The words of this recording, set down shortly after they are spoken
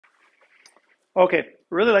Okay,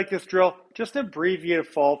 really like this drill. Just an abbreviated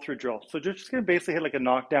follow through drill. So just gonna basically hit like a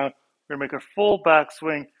knockdown. We're gonna make a full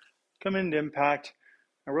backswing, come into impact.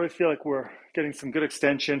 I really feel like we're getting some good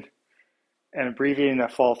extension and abbreviating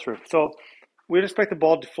that follow through. So we'd expect the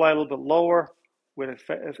ball to fly a little bit lower. We'd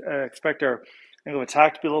expect our angle of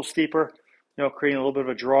attack to be a little steeper, creating a little bit of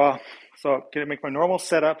a draw. So I'm gonna make my normal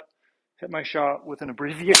setup, hit my shot with an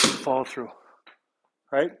abbreviated follow through,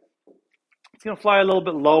 right? It's going to fly a little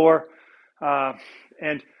bit lower, uh,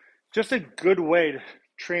 and just a good way to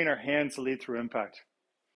train our hands to lead through impact.